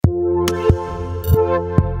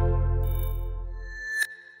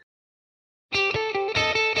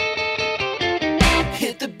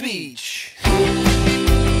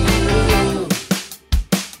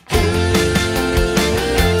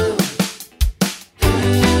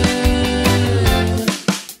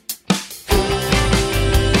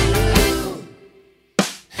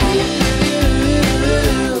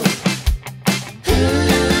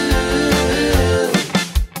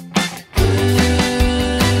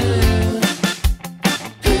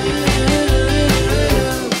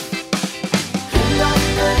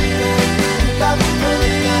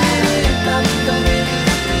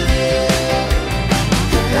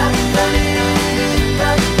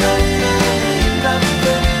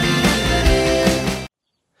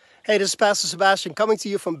Hey, this is Pastor Sebastian coming to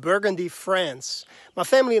you from Burgundy, France. My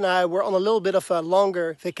family and I were on a little bit of a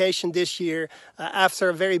longer vacation this year after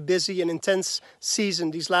a very busy and intense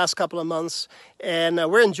season these last couple of months. And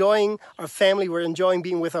we're enjoying our family. We're enjoying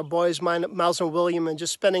being with our boys, Miles and William, and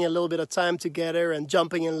just spending a little bit of time together and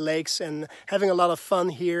jumping in lakes and having a lot of fun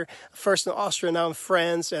here. First in Austria, now in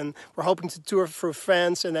France. And we're hoping to tour through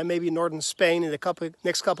France and then maybe northern Spain in the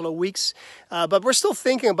next couple of weeks. But we're still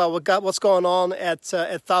thinking about what's going on at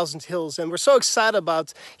Thousand Hills. And we're so excited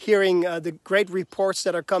about hearing the great reports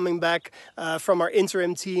that are coming back from our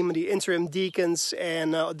interim team, the interim deacons,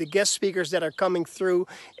 and the guest speakers that are coming through.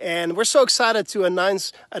 And we're so excited to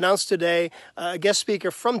announce today a guest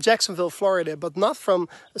speaker from Jacksonville, Florida, but not from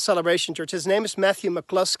Celebration Church. His name is Matthew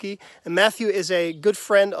McCluskey, and Matthew is a good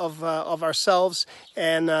friend of ourselves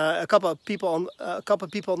and a couple of people on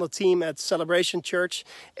the team at Celebration Church.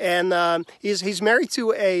 And he's married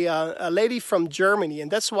to a lady from Germany,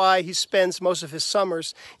 and that's why he spends most of his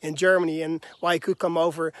summers in Germany and why he could come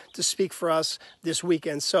over to speak for us this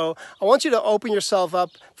weekend. So I want you to open yourself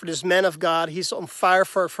up for this man of God. He's on fire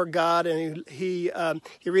for God, and he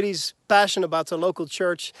really is passionate about the local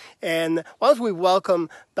church. And why don't we welcome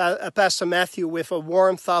Pastor Matthew with a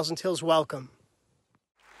warm Thousand Hills welcome.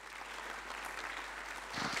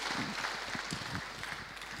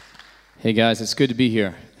 Hey guys, it's good to be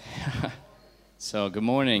here. So good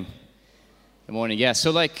morning. Good morning. Yeah,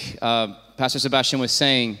 so like Pastor Sebastian was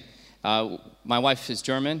saying, my wife is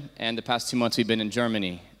German, and the past 2 months we've been in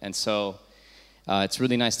Germany. And so it's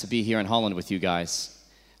really nice to be here in Holland with you guys.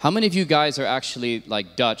 How many of you guys are actually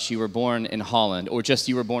like Dutch? You were born in Holland, or just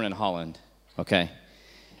you were born in Holland? Okay.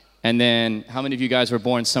 And then how many of you guys were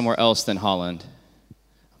born somewhere else than Holland?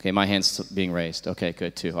 Okay, my hand's being raised. Okay,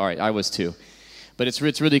 good too. All right, I was too. But it's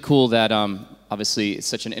really cool that obviously it's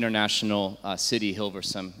such an international city,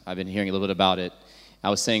 Hilversum. I've been hearing a little bit about it. I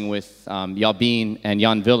was saying with Jabin and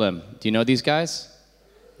Jan Willem. Do you know these guys?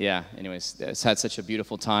 Yeah, anyways, it's had such a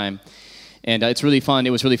beautiful time. And it's really fun. It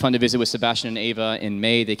was really fun to visit with Sebastian and Ava in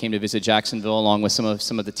May. They came to visit Jacksonville along with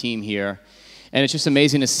some of the team here. And it's just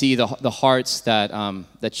amazing to see the hearts that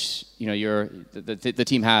the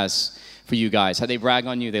team has for you guys. How they brag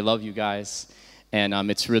on you, they love you guys. And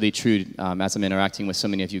it's really true as I'm interacting with so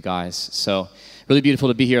many of you guys. So really beautiful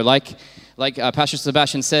to be here. Like Pastor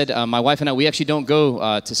Sebastian said, my wife and I, we actually don't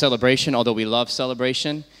go to Celebration, although we love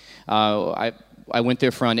Celebration. I went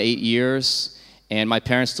there for around 8 years, and my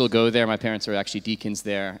parents still go there. My parents are actually deacons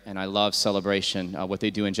there, and I love Celebration, what they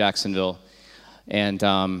do in Jacksonville. And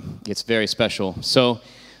it's very special. So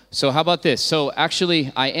how about this? So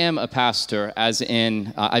actually, I am a pastor, as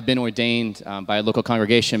in I've been ordained by a local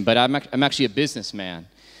congregation, but I'm actually a businessman.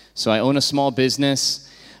 So I own a small business.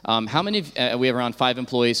 How many we have around 5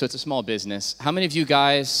 employees, so it's a small business. How many of you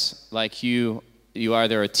guys, like you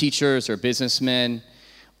either are teachers or businessmen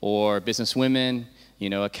or businesswomen,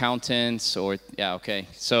 accountants or, yeah, okay.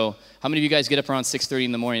 So how many of you guys get up around 6:30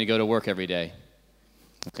 in the morning to go to work every day?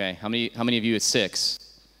 Okay, how many of you at 6?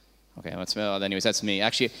 Okay, anyways, that's me.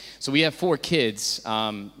 Actually, so we have 4 kids.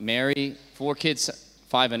 Mary, 4 kids,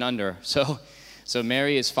 5 and under. So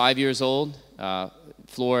Mary is 5 years old.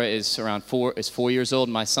 Flora is around 4 years old.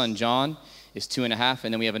 My son John is 2.5,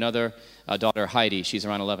 and then we have another daughter, Heidi. She's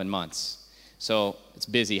around 11 months. So it's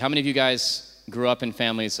busy. How many of you guys grew up in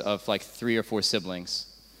families of like 3 or 4 siblings?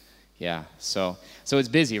 Yeah. So it's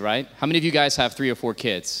busy, right? How many of you guys have 3 or 4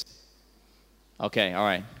 kids? Okay. All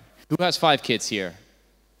right. Who has 5 kids here?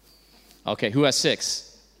 Okay. Who has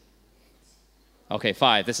 6? Okay,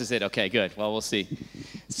 5. This is it. Okay, good. Well, we'll see.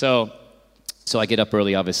 So I get up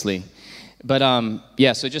early, obviously. But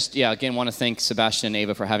again, want to thank Sebastian and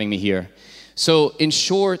Ava for having me here. So in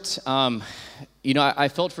short, I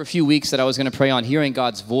felt for a few weeks that I was going to pray on hearing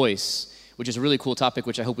God's voice, which is a really cool topic,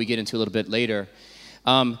 which I hope we get into a little bit later.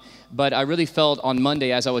 But I really felt on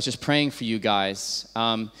Monday, as I was just praying for you guys,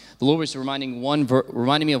 the Lord was reminding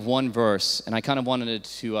me of one verse, and I kind of wanted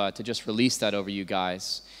to just release that over you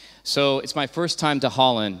guys. So it's my first time to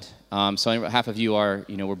Holland. So half of you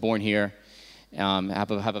were born here. Half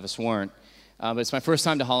of us weren't. But it's my first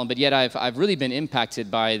time to Holland, but yet I've really been impacted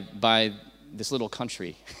by this little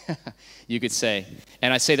country, you could say.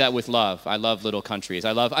 And I say that with love. I love little countries.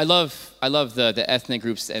 I love the ethnic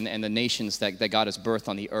groups and the nations that God has birthed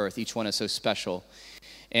on the earth. Each one is so special.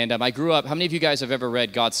 And I grew up, how many of you guys have ever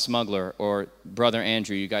read God's Smuggler or Brother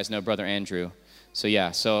Andrew? You guys know Brother Andrew. So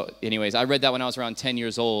anyways, I read that when I was around 10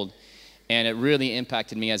 years old. And it really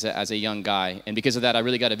impacted me as a young guy. And because of that, I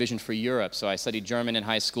really got a vision for Europe. So I studied German in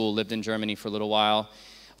high school, lived in Germany for a little while.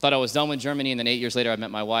 Thought I was done with Germany, and then 8 years later, I met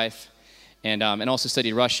my wife, and also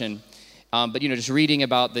studied Russian. But, just reading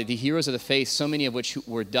about the heroes of the faith, so many of which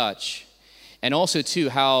were Dutch. And also, too,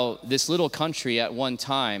 how this little country at one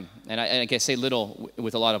time, and I say little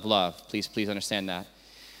with a lot of love, please understand that.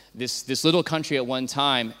 This little country at one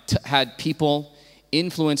time had people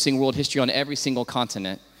influencing world history on every single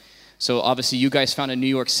continent. So obviously you guys founded New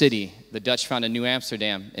York City. The Dutch founded New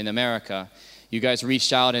Amsterdam in America. You guys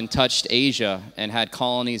reached out and touched Asia and had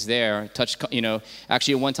colonies there.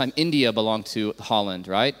 Actually at one time India belonged to Holland,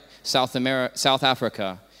 right? South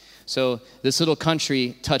Africa. So this little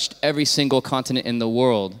country touched every single continent in the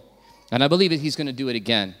world. And I believe that he's going to do it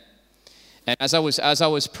again. And as I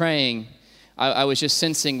was praying, I was just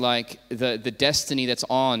sensing like the destiny that's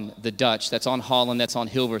on the Dutch, that's on Holland, that's on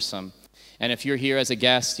Hilversum. And if you're here as a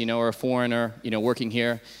guest, or a foreigner, working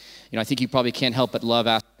here, I think you probably can't help but love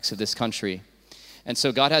aspects of this country. And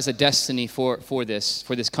so God has a destiny for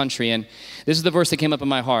this country. And this is the verse that came up in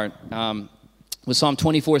my heart. Was Psalm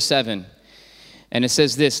 24:7. And it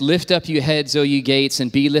says this, "Lift up your heads, O ye gates,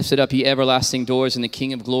 and be lifted up, ye everlasting doors, and the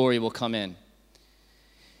King of glory will come in."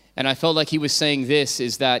 And I felt like he was saying this,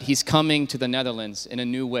 is that he's coming to the Netherlands in a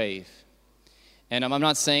new wave. And I'm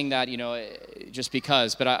not saying that, just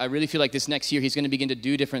because, but I really feel like this next year he's going to begin to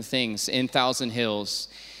do different things in Thousand Hills,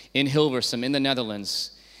 in Hilversum, in the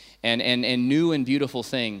Netherlands, and new and beautiful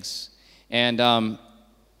things. And,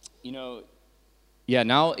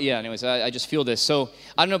 anyways, I just feel this. So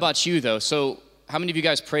I don't know about you, though. So how many of you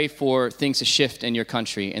guys pray for things to shift in your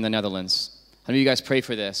country, in the Netherlands? How many of you guys pray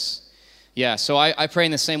for this? Yeah, so I pray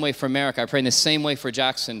in the same way for America. I pray in the same way for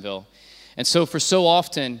Jacksonville. And so for so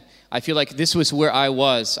often, I feel like this was where I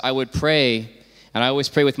was. I would pray, and I always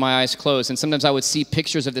pray with my eyes closed. And sometimes I would see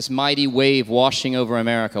pictures of this mighty wave washing over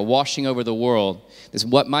America, washing over the world, this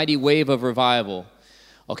mighty wave of revival.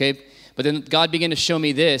 Okay? But then God began to show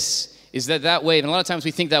me this, is that wave, and a lot of times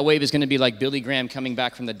we think that wave is going to be like Billy Graham coming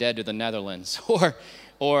back from the dead to the Netherlands.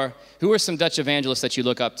 Or who are some Dutch evangelists that you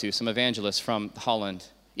look up to, some evangelists from Holland,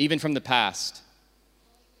 even from the past?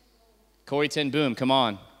 Corrie ten Boom, come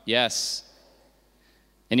on. Yes.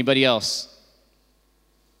 Anybody else?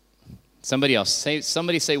 Somebody else.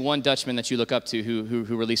 Somebody say one Dutchman that you look up to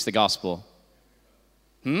who released the gospel.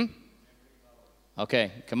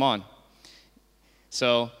 Okay, come on.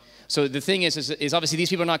 So the thing is obviously these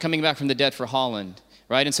people are not coming back from the dead for Holland,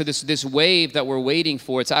 right? And so this wave that we're waiting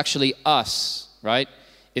for, it's actually us, right?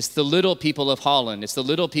 It's the little people of Holland. It's the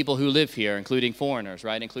little people who live here, including foreigners,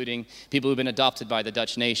 right? Including people who've been adopted by the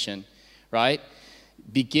Dutch nation, right?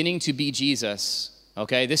 Beginning to be Jesus,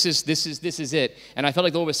 okay? This is it. And I felt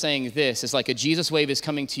like the Lord was saying this. It's like a Jesus wave is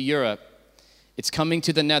coming to Europe. It's coming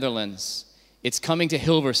to the Netherlands. It's coming to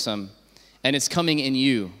Hilversum. And it's coming in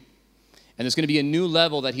you. And there's going to be a new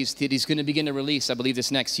level that he's going to begin to release, I believe,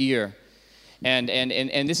 this next year. And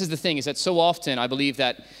this is the thing, is that so often I believe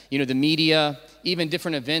that, the media, even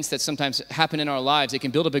different events that sometimes happen in our lives, they can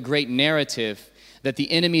build up a great narrative that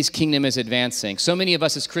the enemy's kingdom is advancing. So many of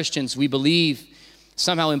us as Christians, we believe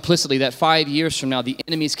somehow implicitly that 5 years from now, the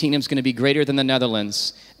enemy's kingdom is going to be greater than the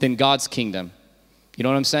Netherlands, than God's kingdom. You know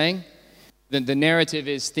what I'm saying? The narrative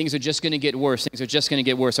is things are just going to get worse. Things are just going to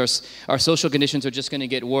get worse. Our social conditions are just going to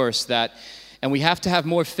get worse. And we have to have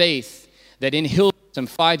more faith that in Hilversum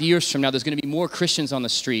 5 years from now, there's going to be more Christians on the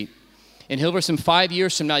street. In Hilversum 5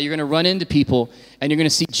 years from now, you're going to run into people and you're going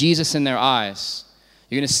to see Jesus in their eyes.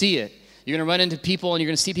 You're going to see it. You're going to run into people and you're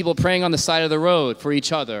going to see people praying on the side of the road for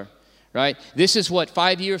each other, right? This is what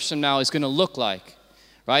 5 years from now is going to look like.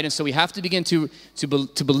 Right? And so we have to begin to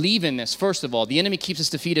believe in this, first of all. The enemy keeps us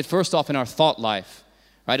defeated, first off, in our thought life.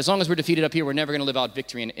 Right? As long as we're defeated up here, we're never going to live out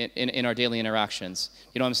victory in our daily interactions.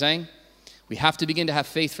 You know what I'm saying? We have to begin to have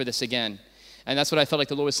faith for this again. And that's what I felt like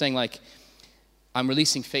the Lord was saying, like, I'm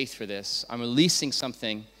releasing faith for this. I'm releasing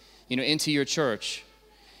something, into your church.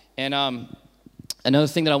 And another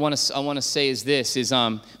thing that I want to say is this,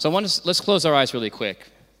 let's close our eyes really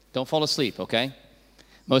quick. Don't fall asleep, okay?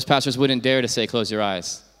 Most pastors wouldn't dare to say, close your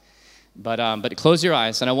eyes. But close your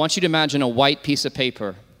eyes, and I want you to imagine a white piece of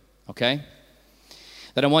paper, okay?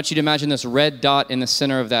 That I want you to imagine this red dot in the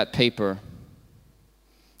center of that paper.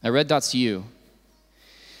 That red dot's you.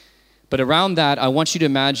 But around that, I want you to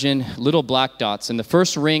imagine little black dots, and the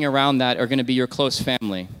first ring around that are going to be your close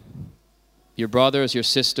family. Your brothers, your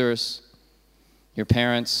sisters, your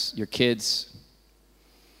parents, your kids.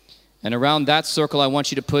 And around that circle, I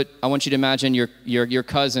want you to imagine your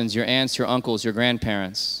cousins, your aunts, your uncles, your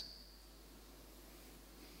grandparents.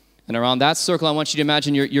 And around that circle, I want you to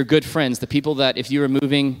imagine your good friends, the people that if you were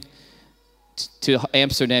moving to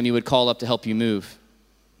Amsterdam, you would call up to help you move.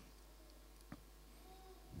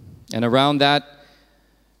 And around that,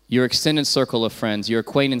 your extended circle of friends, your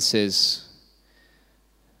acquaintances,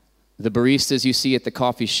 the baristas you see at the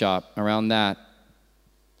coffee shop, around that.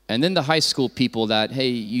 And then the high school people that, hey,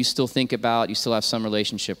 you still think about, you still have some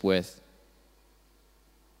relationship with.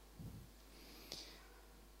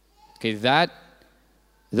 Okay,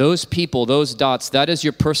 those people, those dots, that is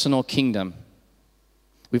your personal kingdom.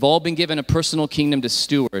 We've all been given a personal kingdom to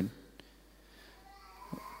steward.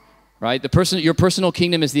 Right? Your personal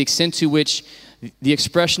kingdom is the extent to which the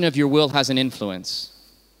expression of your will has an influence.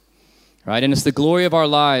 Right? And it's the glory of our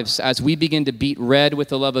lives as we begin to beat red with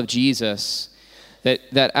the love of Jesus,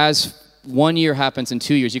 that as 1 year happens in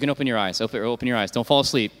 2 years, you can open your eyes. Open your eyes. Don't fall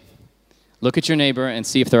asleep. Look at your neighbor and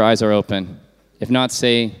see if their eyes are open. If not,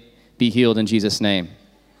 say, be healed in Jesus' name.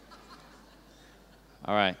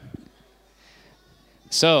 All right.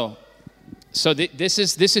 So this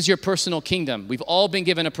is your personal kingdom. We've all been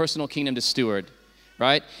given a personal kingdom to steward,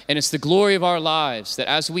 right? And it's the glory of our lives that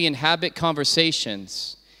as we inhabit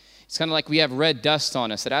conversations, it's kind of like we have red dust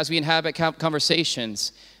on us, that as we inhabit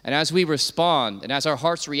conversations and as we respond and as our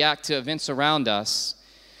hearts react to events around us,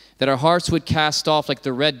 that our hearts would cast off like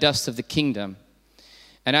the red dust of the kingdom.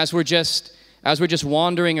 And as we're just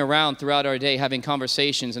wandering around throughout our day having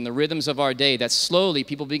conversations and the rhythms of our day, that slowly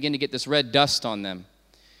people begin to get this red dust on them.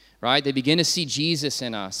 Right? They begin to see Jesus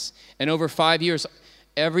in us. And over 5 years,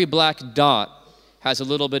 every black dot has a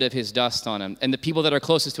little bit of his dust on him. And the people that are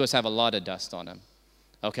closest to us have a lot of dust on them.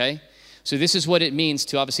 Okay? So this is what it means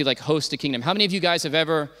to obviously like host a kingdom. How many of you guys have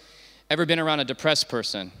ever been around a depressed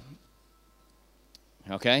person?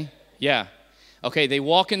 Okay? Yeah. Okay, they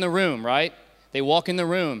walk in the room, right? They walk in the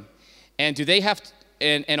room. And do they have to,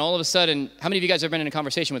 and all of a sudden, how many of you guys have been in a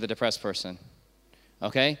conversation with a depressed person?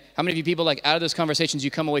 Okay? How many of you people, like, out of those conversations, you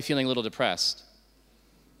come away feeling a little depressed?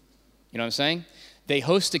 You know what I'm saying? They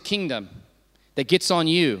host a kingdom that gets on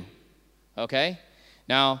you. Okay?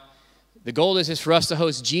 Now, the goal is for us to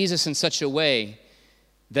host Jesus in such a way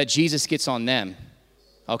that Jesus gets on them.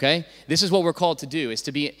 Okay? This is what we're called to do, is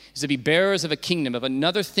to be bearers of a kingdom, of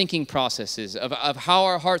another thinking processes, of how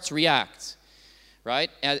our hearts react. Right?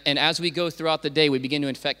 And as we go throughout the day, we begin to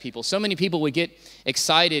infect people. So many people would get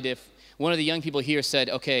excited if one of the young people here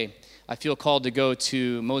said, okay, I feel called to go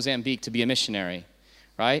to Mozambique to be a missionary,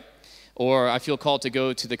 right? Or I feel called to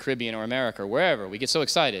go to the Caribbean or America or wherever. We get so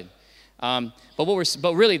excited.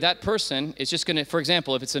 But really that person is just going to, for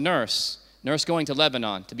example, if it's a nurse going to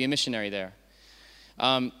Lebanon to be a missionary there,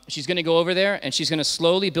 she's going to go over there and she's going to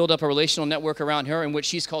slowly build up a relational network around her in which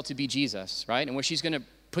she's called to be Jesus, right? And where she's going to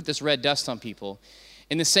put this red dust on people.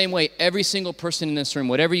 In the same way, every single person in this room,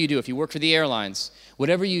 whatever you do, if you work for the airlines,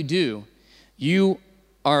 whatever you do, you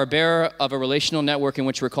are a bearer of a relational network in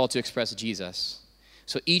which we're called to express Jesus.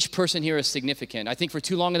 So each person here is significant. I think for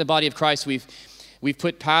too long in the body of Christ, we've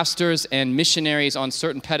put pastors and missionaries on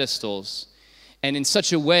certain pedestals. And in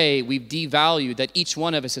such a way, we've devalued that each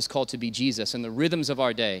one of us is called to be Jesus in the rhythms of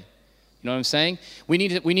our day. You know what I'm saying? We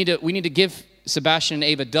need to give Sebastian and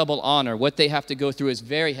Ava double honor. What they have to go through is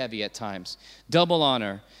very heavy at times. Double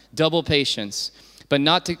honor, double patience. But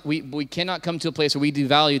we cannot come to a place where we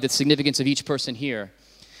devalue the significance of each person here.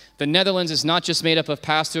 The Netherlands is not just made up of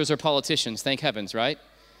pastors or politicians, thank heavens, right?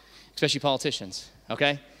 Especially politicians,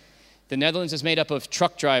 okay? The Netherlands is made up of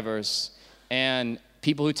truck drivers and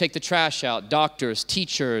people who take the trash out, doctors,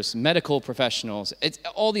 teachers, medical professionals. It's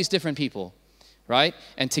all these different people. Right?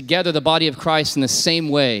 And together the body of Christ in the same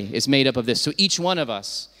way is made up of this. So each one of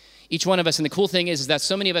us, and the cool thing is that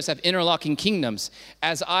so many of us have interlocking kingdoms.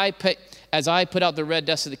 As I put out the red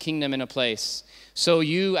dust of the kingdom in a place, so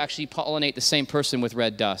you actually pollinate the same person with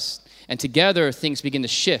red dust. And together things begin to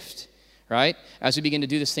shift, right? As we begin to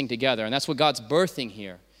do this thing together. And that's what God's birthing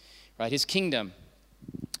here, right? His kingdom.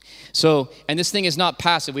 So, and this thing is not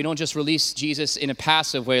passive. We don't just release Jesus in a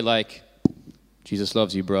passive way like, Jesus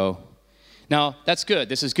loves you, bro. Now, that's good.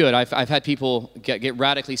 This is good. I've had people get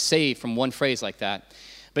radically saved from one phrase like that.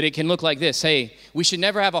 But it can look like this. Hey, we should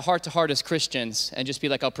never have a heart-to-heart as Christians and just be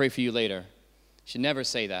like, I'll pray for you later. Should never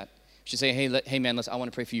say that. You should say, hey man, I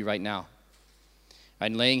want to pray for you right now. Right?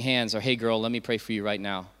 And laying hands, or hey girl, let me pray for you right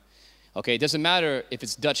now. Okay, it doesn't matter if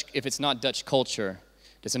it's not Dutch culture.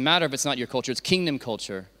 It doesn't matter if it's not your culture. It's kingdom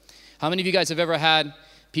culture. How many of you guys have ever had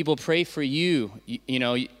people pray for you,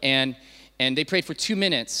 and they prayed for 2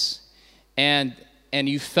 minutes, and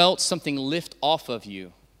you felt something lift off of you?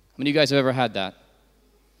 How many of you guys have ever had that?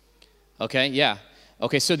 Okay, yeah.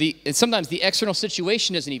 Okay, so sometimes the external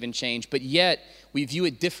situation doesn't even change, but yet we view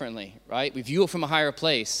it differently, right? We view it from a higher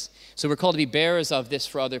place. So we're called to be bearers of this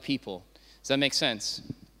for other people. Does that make sense?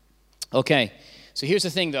 Okay, so here's the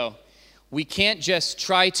thing though. We can't just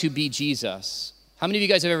try to be Jesus. How many of you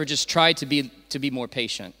guys have ever just tried to be more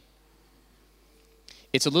patient?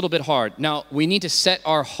 it's a little bit hard. Now, we need to set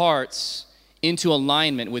our hearts into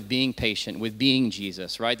alignment with being patient, with being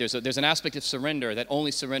Jesus, right? There's an aspect of surrender that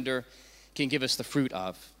only surrender can give us the fruit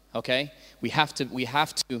of, okay? We have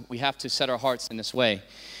to set our hearts in this way.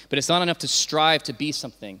 But it's not enough to strive to be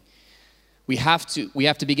something. We have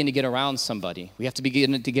to begin to get around somebody. We have to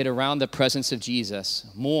begin to get around the presence of Jesus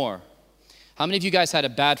more. How many of you guys had a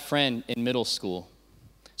bad friend in middle school?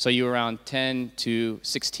 So you were around 10 to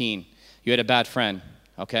 16. You had a bad friend.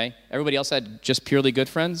 Okay? Everybody else had just purely good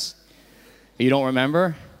friends? You don't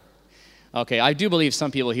remember? Okay, I do believe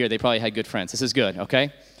some people here, they probably had good friends. This is good,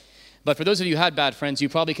 okay? But for those of you who had bad friends, you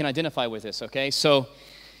probably can identify with this, okay? So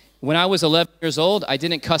when I was 11 years old, I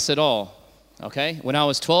didn't cuss at all, okay? When I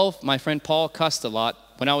was 12, my friend Paul cussed a lot.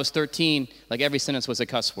 When I was 13, like every sentence was a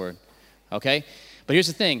cuss word, okay? But here's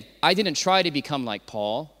the thing. I didn't try to become like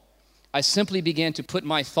Paul. I simply began to put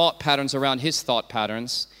my thought patterns around his thought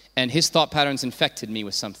patterns, and his thought patterns infected me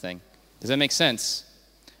with something. Does that make sense?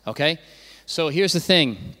 Okay? So here's the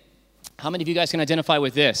thing. How many of you guys can identify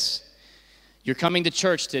with this? You're coming to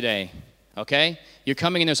church today, okay? You're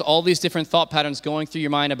coming and there's all these different thought patterns going through your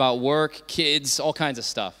mind about work, kids, all kinds of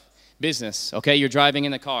stuff. Business, okay? You're driving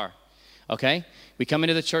in the car, okay? We come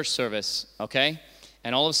into the church service, okay?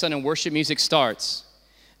 And all of a sudden worship music starts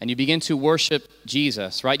and you begin to worship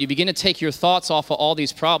Jesus, right? You begin to take your thoughts off of all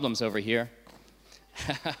these problems over here.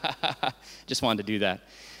 Just wanted to do that.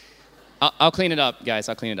 I'll clean it up, guys.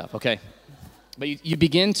 I'll clean it up, okay? But you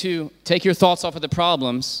begin to take your thoughts off of the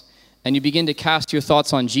problems and you begin to cast your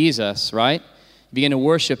thoughts on Jesus, right? You begin to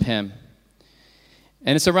worship him.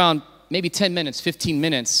 And it's around maybe 10 minutes, 15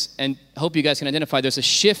 minutes, and I hope you guys can identify there's a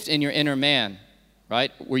shift in your inner man,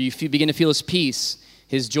 right? Where you begin to feel his peace,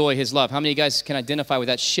 his joy, his love. How many of you guys can identify with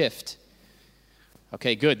that shift?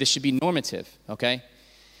 Okay, good. This should be normative, okay?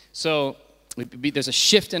 So there's a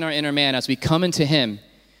shift in our inner man as we come into him,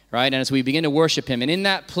 right? And as we begin to worship him. And in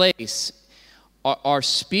that place, our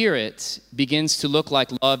spirit begins to look like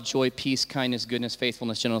love, joy, peace, kindness, goodness,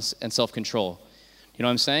 faithfulness, gentleness, and self-control. You know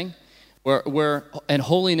what I'm saying? And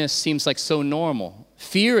holiness seems like so normal.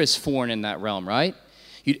 Fear is foreign in that realm, right?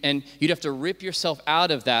 And you'd have to rip yourself out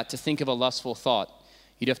of that to think of a lustful thought.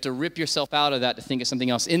 You'd have to rip yourself out of that to think of something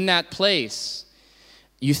else. In that place,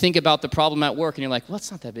 you think about the problem at work and you're like, well, it's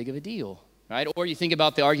not that big of a deal. Right? Or you think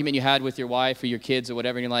about the argument you had with your wife or your kids or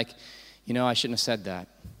whatever, and you're like, you know, I shouldn't have said that.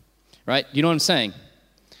 Right? You know what I'm saying?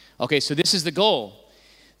 Okay, so this is the goal.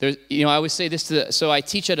 I always say this so I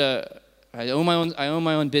teach I own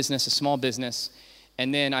my own business, a small business,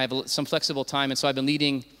 and then I have some flexible time, and so I've been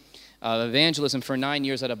leading evangelism for 9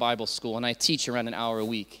 years at a Bible school, and I teach around an hour a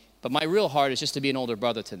week. But my real heart is just to be an older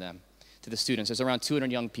brother to them, to the students. There's around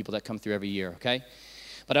 200 young people that come through every year, okay?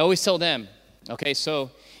 But I always tell them, okay,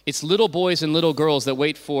 so it's little boys and little girls that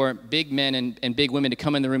wait for big men and big women to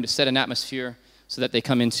come in the room to set an atmosphere so that they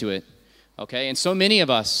come into it, okay? And so many of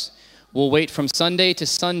us will wait from Sunday to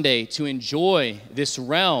Sunday to enjoy this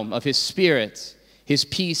realm of his spirit, his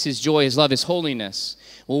peace, his joy, his love, his holiness.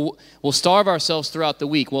 We'll starve ourselves throughout the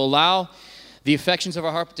week. We'll allow the affections of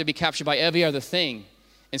our heart to be captured by every other thing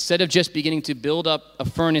instead of just beginning to build up a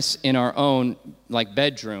furnace in our own, like,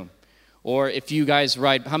 bedroom. Or if you guys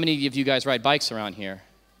how many of you guys ride bikes around here?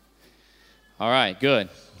 All right, good.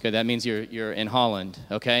 Good, that means you're in Holland,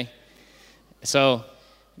 okay? So,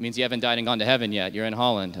 it means you haven't died and gone to heaven yet. You're in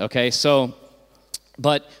Holland, okay?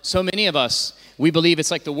 But so many of us, we believe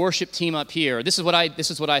it's like the worship team up here. This is what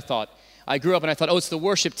I thought. I grew up and I thought, it's the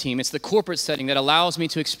worship team. It's the corporate setting that allows me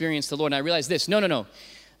to experience the Lord. And I realized this, no.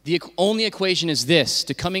 The only equation is this,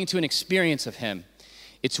 to coming to an experience of him.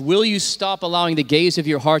 It's will you stop allowing the gaze of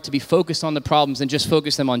your heart to be focused on the problems and just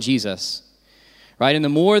focus them on Jesus, right? And the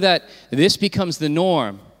more that this becomes the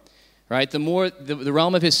norm, right? The more the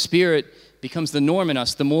realm of his spirit becomes the norm in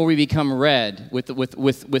us, the more we become red with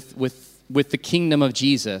the kingdom of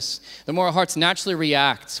Jesus. The more our hearts naturally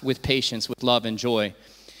react with patience, with love and joy.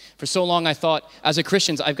 For so long I thought, as a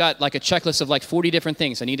Christian, I've got like a checklist of like 40 different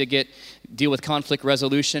things. I need to deal with conflict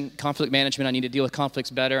resolution, conflict management. I need to deal with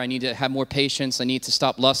conflicts better. I need to have more patience. I need to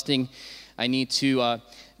stop lusting. I need to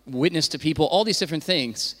witness to people, all these different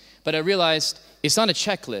things. But I realized it's not a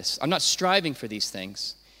checklist. I'm not striving for these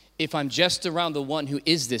things. If I'm just around the one who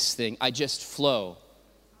is this thing, I just flow.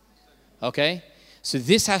 Okay? So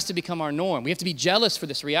this has to become our norm. We have to be jealous for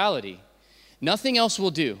this reality. Nothing else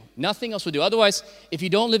will do. Nothing else will do. Otherwise, if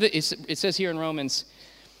you don't live it, it says here in Romans,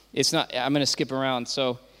 it's not, I'm going to skip around.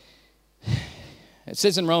 So it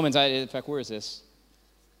says in Romans, in fact, where is this?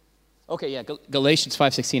 Okay, yeah, Galatians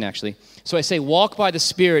 5:16 actually. So I say, walk by the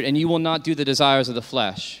Spirit and you will not do the desires of the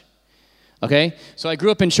flesh. Okay? So I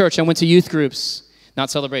grew up in church. I went to youth groups,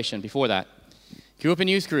 not Celebration, before that. Grew up in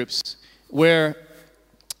youth groups where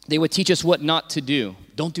they would teach us what not to do.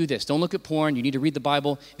 Don't do this. Don't look at porn. You need to read the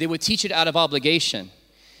Bible. They would teach it out of obligation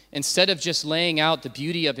instead of just laying out the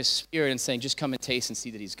beauty of His Spirit and saying, just come and taste and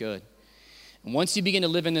see that He's good. And once you begin to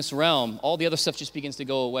live in this realm, all the other stuff just begins to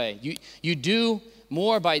go away. You do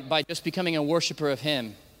more by just becoming a worshiper of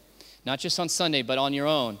Him, not just on Sunday, but on your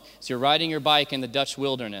own. So you're riding your bike in the Dutch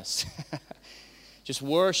wilderness, just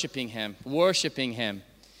worshiping Him.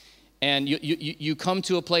 And you come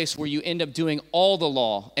to a place where you end up doing all the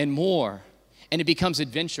law and more, and it becomes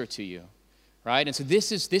adventure to you, right? And so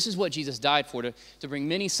this is what Jesus died for, to bring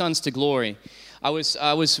many sons to glory. I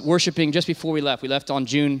was worshiping just before we left. We left on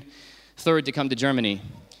June 3rd to come to Germany.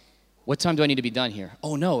 What time do I need to be done here?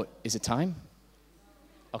 Oh, no. Is it time?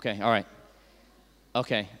 Okay, all right.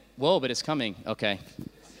 Okay. Whoa, but it's coming. Okay.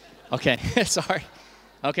 Sorry.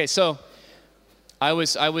 Okay, so I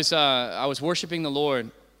was worshiping the Lord.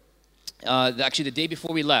 Actually, the day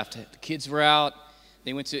before we left, the kids were out.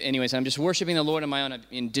 They went to, anyways, I'm just worshiping the Lord on my own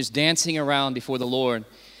and just dancing around before the Lord.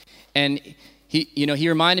 And he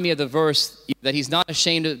reminded me of the verse that He's not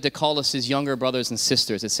ashamed to call us His younger brothers and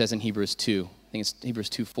sisters. It says in Hebrews 2. I think it's Hebrews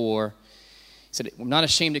 2:4. He said, I'm not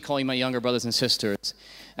ashamed to call you my younger brothers and sisters.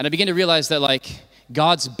 And I began to realize that, like,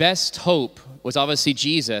 God's best hope was obviously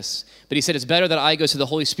Jesus. But He said, it's better that I go so the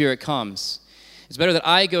Holy Spirit comes. It's better that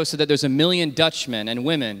I go so that there's 1 million Dutchmen and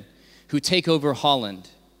women who take over Holland.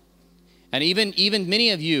 And even many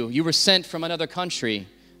of you were sent from another country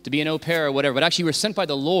to be an au pair or whatever, but actually you were sent by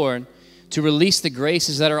the Lord to release the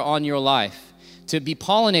graces that are on your life, to be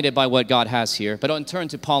pollinated by what God has here, but in turn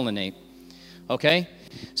to pollinate, okay?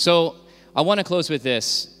 So I want to close with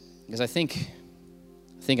this, because I think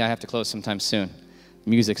I have to close sometime soon.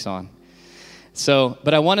 Music's on. So,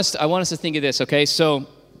 but I want us to think of this, okay? So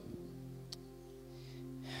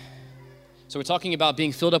we're talking about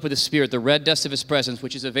being filled up with the Spirit, the red dust of His presence,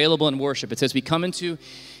 which is available in worship. It says we come into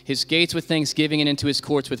His gates with thanksgiving and into His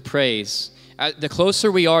courts with praise. The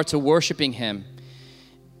closer we are to worshiping Him,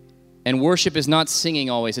 and worship is not singing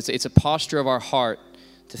always. It's a posture of our heart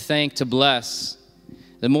to thank, to bless.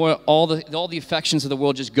 The more all the affections of the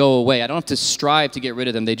world just go away. I don't have to strive to get rid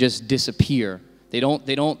of them. They just disappear. They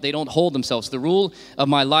don't hold themselves. The rule of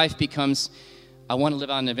my life becomes, I want to live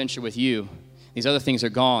on an adventure with You. These other things are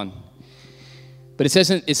gone. But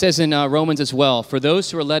it says in Romans as well, for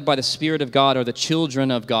those who are led by the Spirit of God are the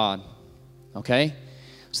children of God. Okay?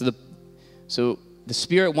 So the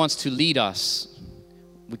Spirit wants to lead us.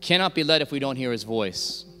 We cannot be led if we don't hear His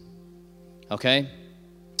voice. Okay?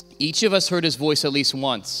 Each of us heard His voice at least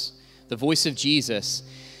once, the voice of Jesus,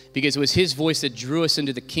 because it was His voice that drew us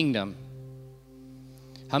into the kingdom.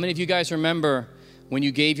 How many of you guys remember when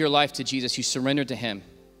you gave your life to Jesus, you surrendered to Him?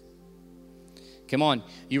 Come on,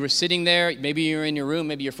 you were sitting there, maybe you're in your room,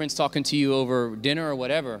 maybe your friend's talking to you over dinner or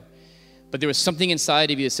whatever, but there was something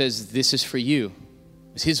inside of you that says, this is for you.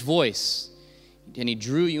 It's His voice, and He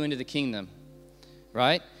drew you into the kingdom,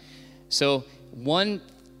 right? So one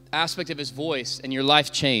aspect of His voice and your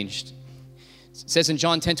life changed. It says in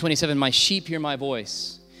John 10:27, my sheep hear my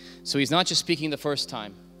voice. So He's not just speaking the first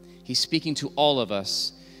time. He's speaking to all of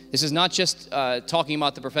us. This is not just talking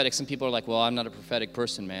about the prophetic. Some people are like, well, I'm not a prophetic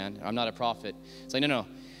person, man. I'm not a prophet. It's like, no.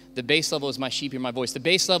 The base level is my sheep hear my voice. The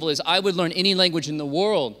base level is I would learn any language in the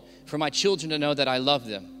world for my children to know that I love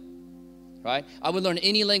them, right? I would learn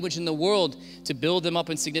any language in the world to build them up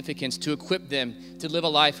in significance, to equip them to live a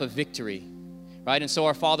life of victory, right? And so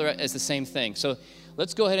our Father is the same thing. So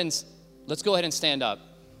let's go ahead and stand up.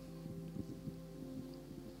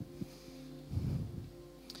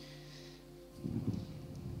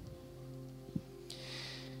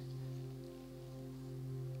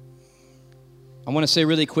 I want to say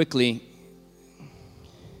really quickly,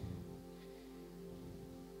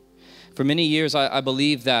 for many years I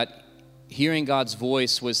believed that hearing God's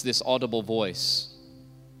voice was this audible voice.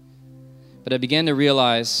 But I began to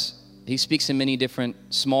realize He speaks in many different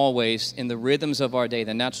small ways in the rhythms of our day,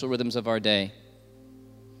 the natural rhythms of our day.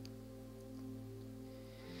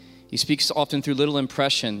 He speaks often through little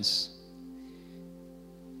impressions.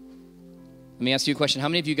 Let me ask you a question. How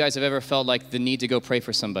many of you guys have ever felt like the need to go pray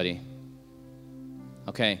for somebody?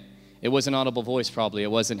 Okay, it was an audible voice probably. It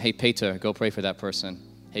wasn't, hey, Peter, go pray for that person.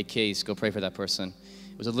 Hey, Case, go pray for that person.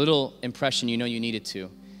 It was a little impression you know you needed to.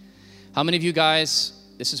 How many of you guys,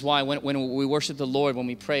 this is why when we worship the Lord, when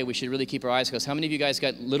we pray, we should really keep our eyes closed. How many of you guys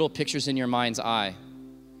got little pictures in your mind's eye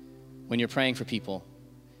when you're praying for people?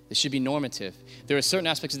 This should be normative. There are certain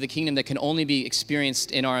aspects of the kingdom that can only be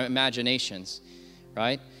experienced in our imaginations,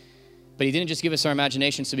 right? But He didn't just give us our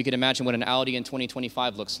imagination so we could imagine what an Audi in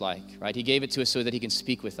 2025 looks like, right? He gave it to us so that He can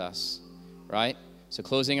speak with us, right? So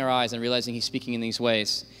closing our eyes and realizing he's speaking in these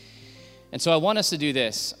ways. And so I want us to do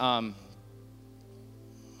this.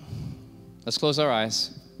 Let's close our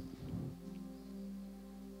eyes.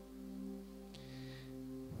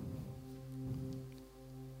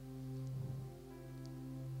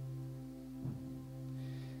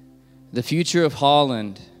 The future of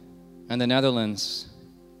Holland and the Netherlands,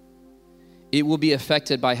 it will be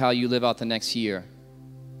affected by how you live out the next year.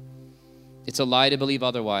 It's a lie to believe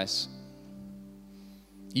otherwise.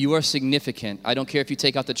 You are significant. I don't care if you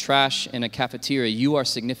take out the trash in a cafeteria, you are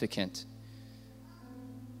significant.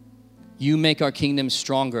 You make our kingdom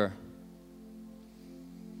stronger.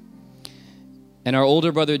 And our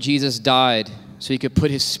older brother Jesus died so he could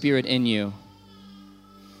put his spirit in you,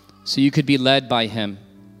 so you could be led by him.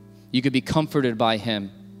 You could be comforted by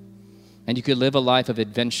him, and you could live a life of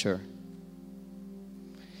adventure.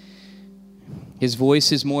 His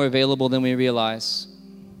voice is more available than we realize.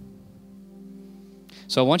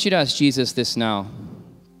 So I want you to ask Jesus this now.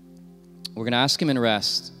 We're going to ask him in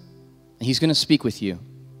rest, and he's going to speak with you.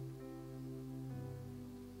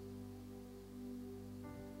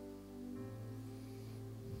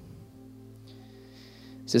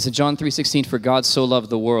 It says in John 3:16, "For God so loved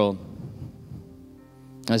the world."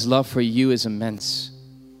 His love for you is immense.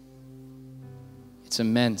 It's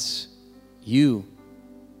immense. You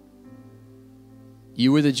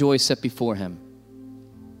were the joy set before him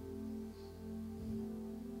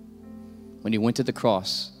when he went to the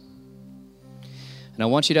cross. And I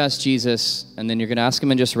want you to ask Jesus, and then you're going to ask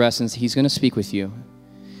him in just rest, and he's going to speak with you.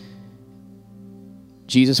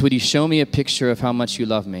 Jesus, would you show me a picture of how much you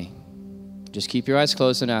love me? Just keep your eyes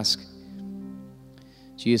closed and ask.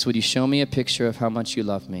 Jesus, would you show me a picture of how much you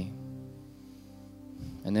love me?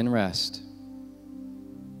 And then rest.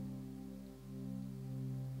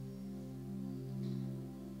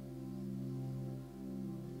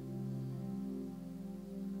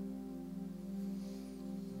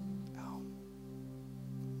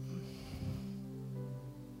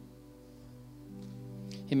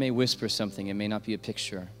 He may whisper something. It may not be a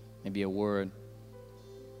picture, maybe a word.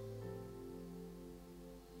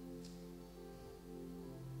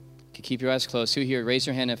 Keep your eyes closed. Who here? Raise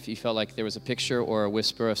your hand if you felt like there was a picture or a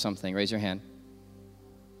whisper of something. Raise your hand.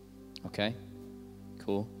 Okay.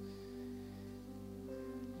 Cool.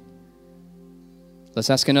 Let's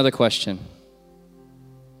ask another question.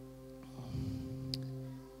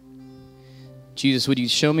 Jesus, would you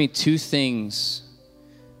show me 2 things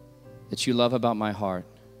that you love about my heart?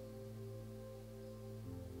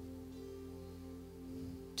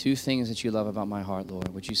 2 things that you love about my heart,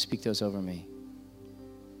 Lord. Would you speak those over me?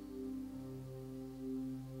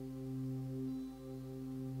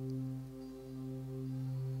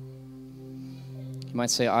 You might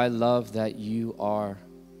say, I love that you are.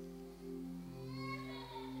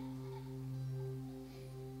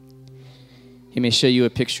 He may show you a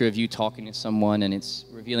picture of you talking to someone, and it's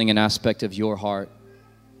revealing an aspect of your heart.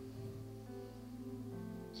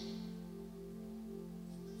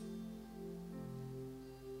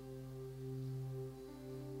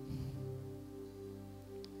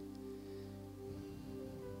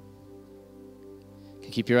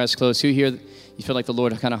 Keep your eyes closed. Who here, you feel like the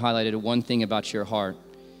Lord kind of highlighted one thing about your heart?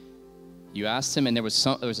 You asked him, and there was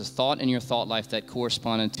a thought in your thought life that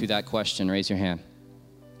corresponded to that question. Raise your hand.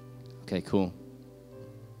 Okay, cool.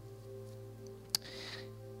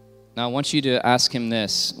 Now I want you to ask him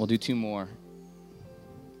this. We'll do 2 more.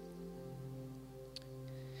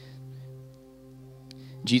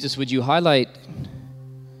 Jesus, would you highlight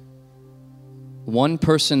one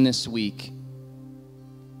person this week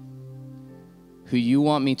who you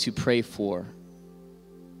want me to pray for?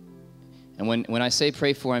 And when I say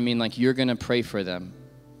pray for, I mean like you're going to pray for them.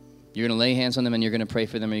 You're going to lay hands on them and you're going to pray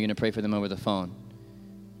for them, or you're going to pray for them over the phone.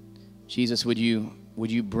 Jesus, would you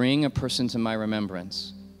bring a person to my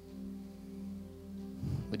remembrance?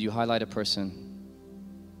 Would you highlight a person?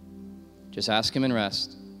 Just ask him and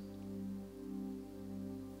rest.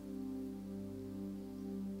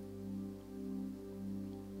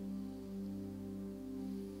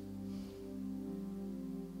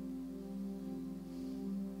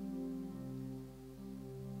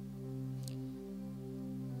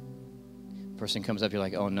 Person comes up, you're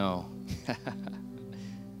like, oh no.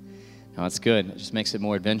 No, it's good. It just makes it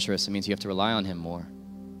more adventurous. It means you have to rely on him more.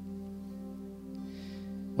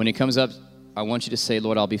 When he comes up, I want you to say,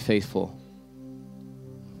 Lord, I'll be faithful.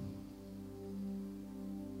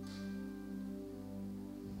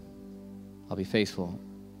 I'll be faithful.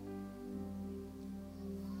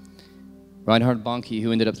 Reinhard Bonnke,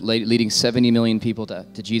 who ended up leading 70 million people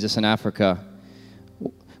to Jesus in Africa,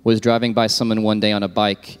 was driving by someone one day on a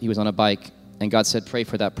bike. He was on a bike, and God said, pray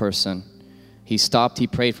for that person. He stopped, he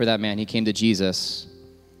prayed for that man, he came to Jesus.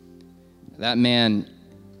 That man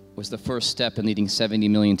was the first step in leading 70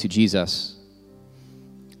 million to Jesus.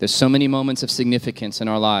 There's so many moments of significance in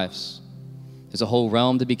our lives. There's a whole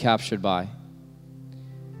realm to be captured by.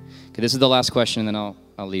 Okay, this is the last question, and then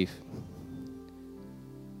I'll leave.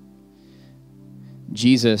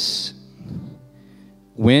 Jesus,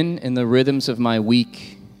 when in the rhythms of my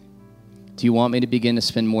week do you want me to begin to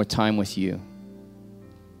spend more time with you?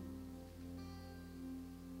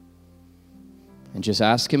 And just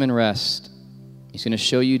ask him and rest. He's going to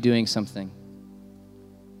show you doing something.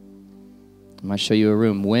 I might show you a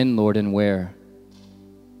room. When, Lord, and where?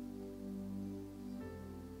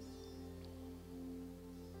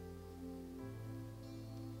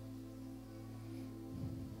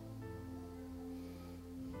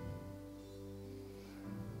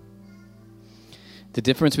 The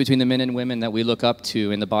difference between the men and women that we look up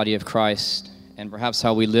to in the body of Christ and perhaps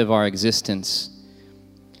how we live our existence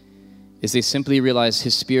is they simply realize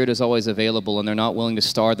his Spirit is always available and they're not willing to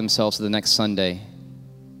starve themselves to the next Sunday.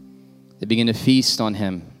 They begin to feast on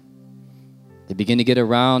him. They begin to get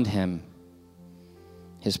around him,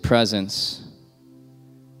 his presence,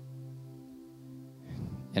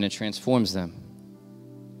 and it transforms them.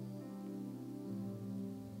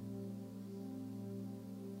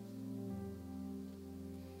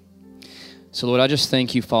 So Lord, I just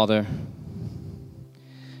thank you, Father.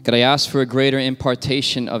 God, I ask for a greater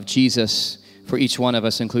impartation of Jesus for each one of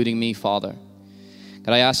us, including me, Father.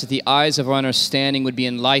 God, I ask that the eyes of our understanding would be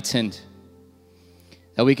enlightened,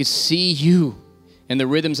 that we could see you in the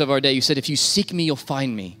rhythms of our day. You said, if you seek me, you'll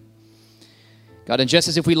find me. God, and just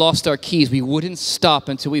as if we lost our keys, we wouldn't stop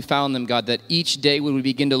until we found them, God, that each day we would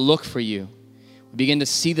begin to look for you. We begin to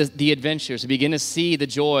see the adventures. We begin to see the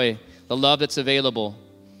joy, the love that's available.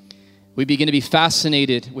 We begin to be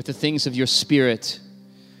fascinated with the things of your Spirit.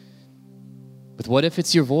 But what if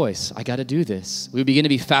it's your voice? I got to do this. We begin to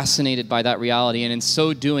be fascinated by that reality, and in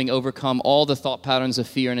so doing, overcome all the thought patterns of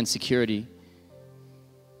fear and insecurity.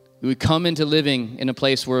 We would come into living in a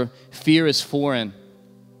place where fear is foreign,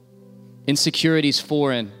 insecurity is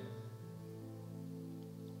foreign.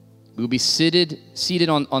 We would be seated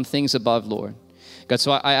on things above, Lord. God,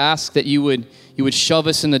 so I ask that you would shove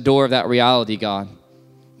us in the door of that reality, God.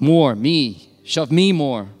 More, me. Shove me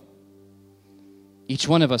more. Each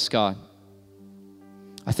one of us, God.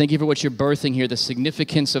 I thank you for what you're birthing here, the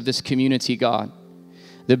significance of this community, God.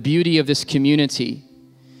 The beauty of this community.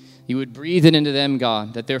 You would breathe it into them,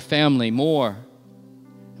 God, that they're family more.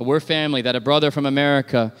 That we're family, that a brother from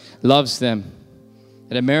America loves them.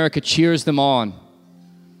 That America cheers them on.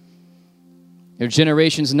 There are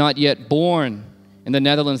generations not yet born in the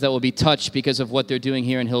Netherlands that will be touched because of what they're doing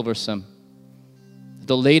here in Hilversum.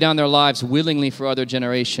 They'll lay down their lives willingly for other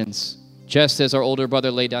generations, just as our older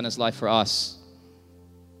brother laid down his life for us.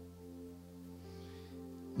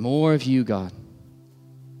 More of you, God.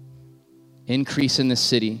 Increase in this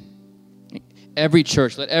city. Every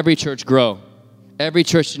church, let every church grow. Every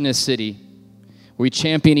church in this city. We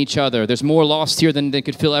champion each other. There's more lost here than they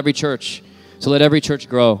could fill every church. So let every church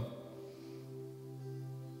grow.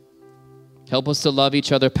 Help us to love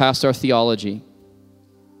each other past our theology.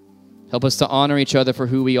 Help us to honor each other for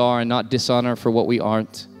who we are and not dishonor for what we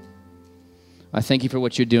aren't. I thank you for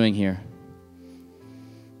what you're doing here.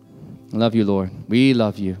 I love you, Lord. We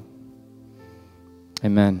love you.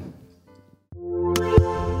 Amen.